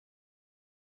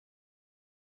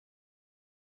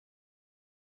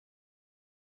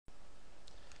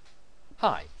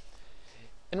Hi.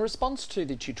 In response to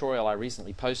the tutorial I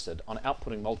recently posted on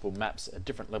outputting multiple maps at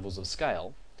different levels of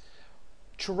scale,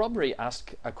 Chirobri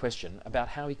asked a question about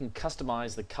how he can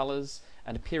customize the colors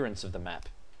and appearance of the map.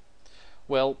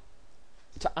 Well,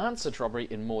 to answer Chirobri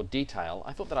in more detail,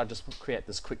 I thought that I'd just create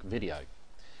this quick video.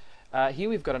 Here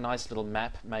we've got a nice little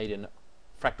map made in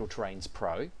Fractal Terrains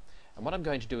Pro, and what I'm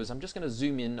going to do is I'm just going to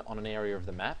zoom in on an area of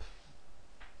the map.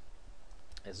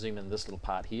 Let's zoom in this little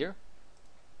part here.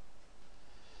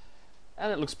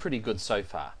 And it looks pretty good so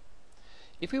far.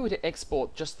 If we were to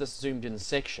export just this zoomed in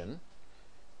section,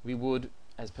 we would,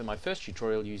 as per my first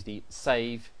tutorial, use the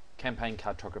Save Campaign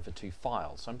Cartographer 2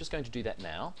 file. So I'm just going to do that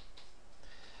now.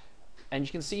 And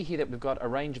you can see here that we've got a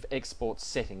range of export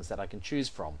settings that I can choose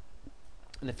from.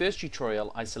 In the first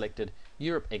tutorial, I selected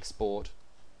Europe Export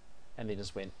and then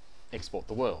just went Export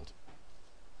the World.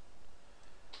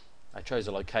 I chose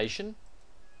a location.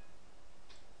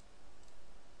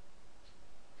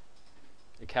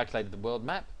 It calculated the world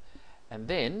map, and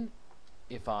then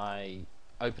if I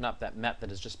open up that map that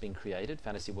has just been created,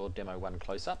 Fantasy World Demo 1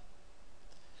 Close-Up,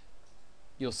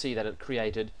 you'll see that it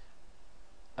created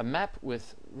a map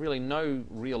with really no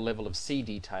real level of sea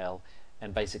detail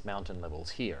and basic mountain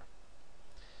levels here.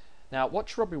 Now what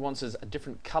Chirobri wants is a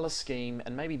different color scheme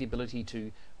and maybe the ability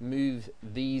to move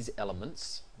these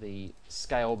elements, the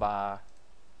scale bar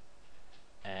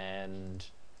and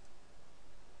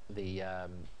the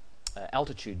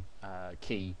altitude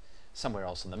key, somewhere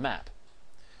else on the map.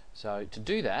 So to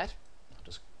do that, I'll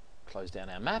just close down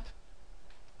our map.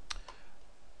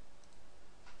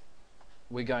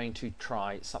 We're going to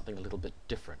try something a little bit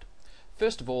different.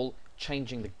 First of all,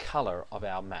 changing the color of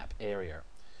our map area.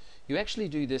 You actually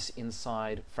do this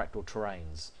inside Fractal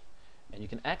Terrains, and you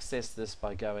can access this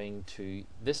by going to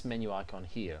this menu icon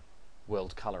here,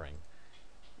 World Coloring.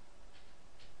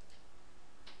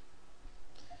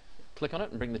 Click on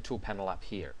it and bring the tool panel up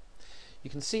here.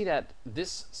 You can see that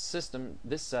this system,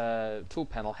 this tool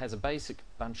panel has a basic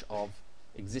bunch of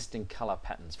existing color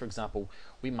patterns. For example,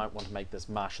 we might want to make this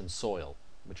Martian soil,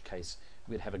 in which case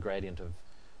we'd have a gradient of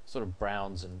sort of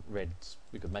browns and reds.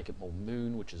 We could make it more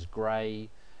moon, which is grey,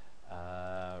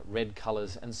 red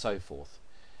colors, and so forth.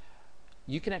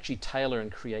 You can actually tailor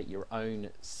and create your own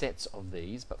sets of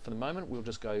these, but for the moment we'll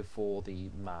just go for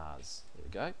the Mars. There we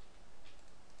go.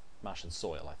 Martian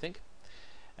soil, I think.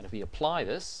 And if we apply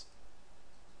this,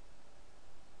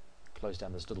 close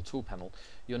down this little tool panel,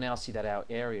 you'll now see that our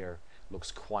area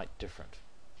looks quite different.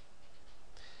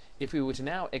 If we were to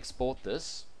now export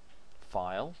this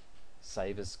file,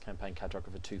 save as Campaign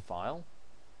Cartographer 2 file,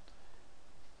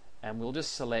 and we'll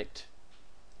just select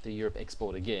the Europe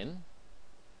export again,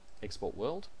 Export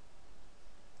World.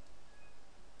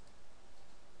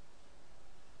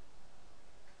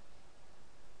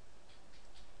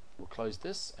 We'll close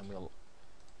this and we'll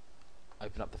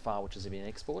open up the file which has been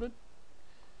exported.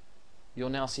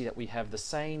 You'll now see that we have the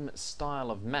same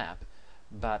style of map,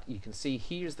 but you can see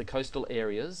here's the coastal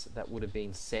areas that would have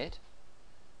been set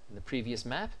in the previous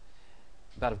map,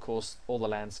 but of course all the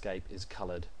landscape is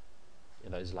colored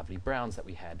in those lovely browns that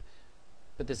we had,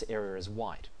 but this area is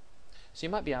white. So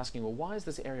you might be asking, well, why is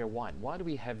this area white? Why do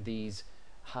we have these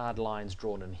hard lines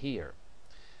drawn in here?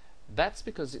 That's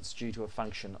because it's due to a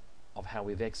function of how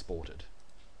we've exported.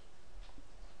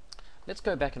 Let's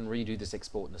go back and redo this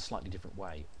export in a slightly different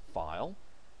way. File,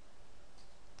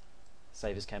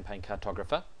 Save as Campaign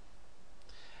Cartographer,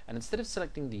 and instead of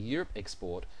selecting the Europe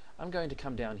export, I'm going to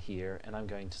come down here and I'm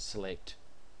going to select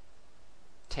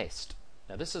Test.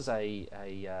 Now this is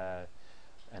an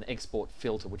export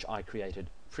filter which I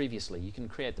created previously. You can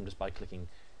create them just by clicking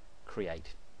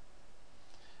Create.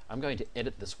 I'm going to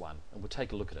edit this one and we'll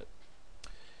take a look at it.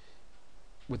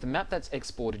 With the map that's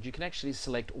exported, you can actually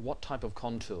select what type of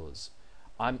contours.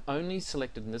 I'm only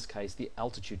selected in this case the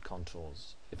altitude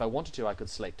contours. If I wanted to, I could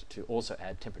select to also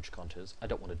add temperature contours. I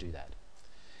don't want to do that.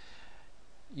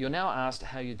 You're now asked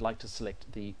how you'd like to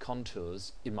select the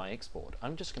contours in my export.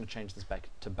 I'm just going to change this back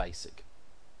to basic.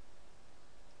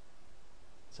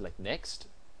 Select Next.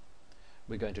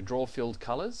 We're going to draw filled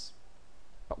colors,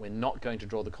 but we're not going to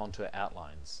draw the contour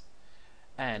outlines.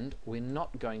 And we're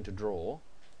not going to draw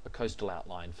a coastal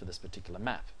outline for this particular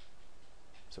map.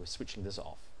 So we're switching this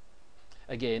off.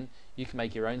 Again, you can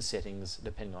make your own settings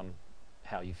depending on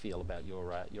how you feel about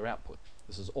your output.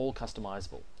 This is all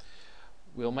customizable.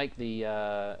 We'll make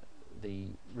the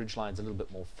ridge lines a little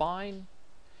bit more fine,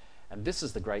 and this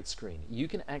is the great screen. You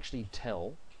can actually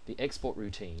tell the export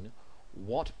routine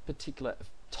what particular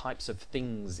types of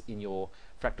things in your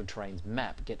Fractal Terrains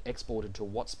map get exported to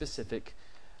what specific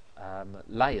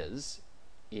layers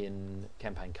in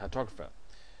Campaign Cartographer.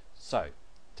 So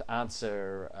to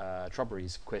answer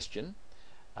Trobbery's question,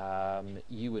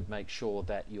 you would make sure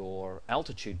that your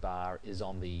altitude bar is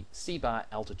on the C-bar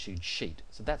altitude sheet.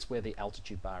 So that's where the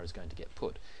altitude bar is going to get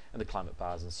put, and the climate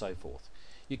bars and so forth.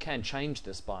 You can change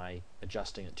this by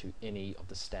adjusting it to any of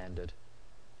the standard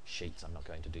sheets. I'm not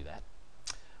going to do that.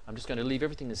 I'm just going to leave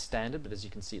everything as standard, but as you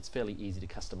can see, it's fairly easy to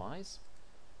customize.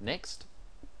 Next,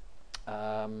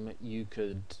 you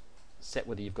could set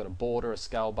whether you've got a border, a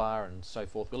scale bar, and so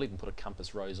forth. We'll even put a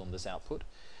compass rose on this output.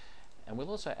 And we'll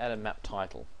also add a map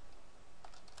title.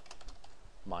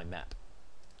 My map.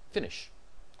 Finish.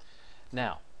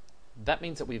 Now, that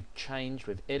means that we've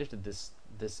edited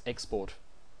this export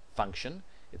function.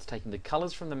 It's taking the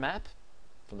colors from the map,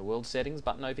 from the world settings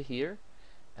button over here,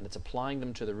 and it's applying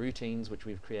them to the routines which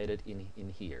we've created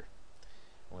in here.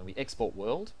 And when we export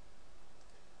world,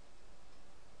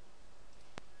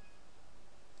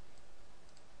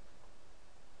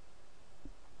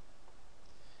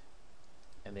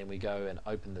 and then we go and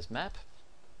open this map,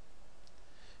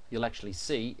 you'll actually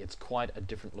see it's quite a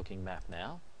different looking map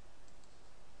now.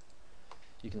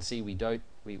 You can see we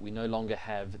no longer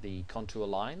have the contour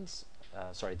lines,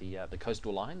 the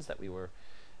coastal lines that we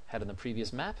had in the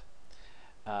previous map.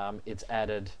 It's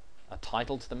added a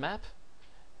title to the map,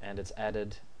 and it's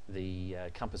added the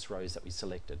compass rose that we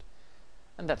selected,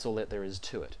 and that's all that there is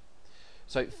to it.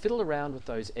 So fiddle around with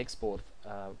those export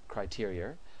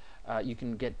criteria. You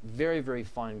can get very, very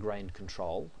fine-grained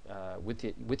control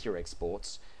with your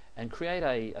exports and create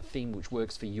a theme which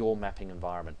works for your mapping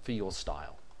environment, for your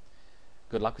style.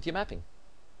 Good luck with your mapping.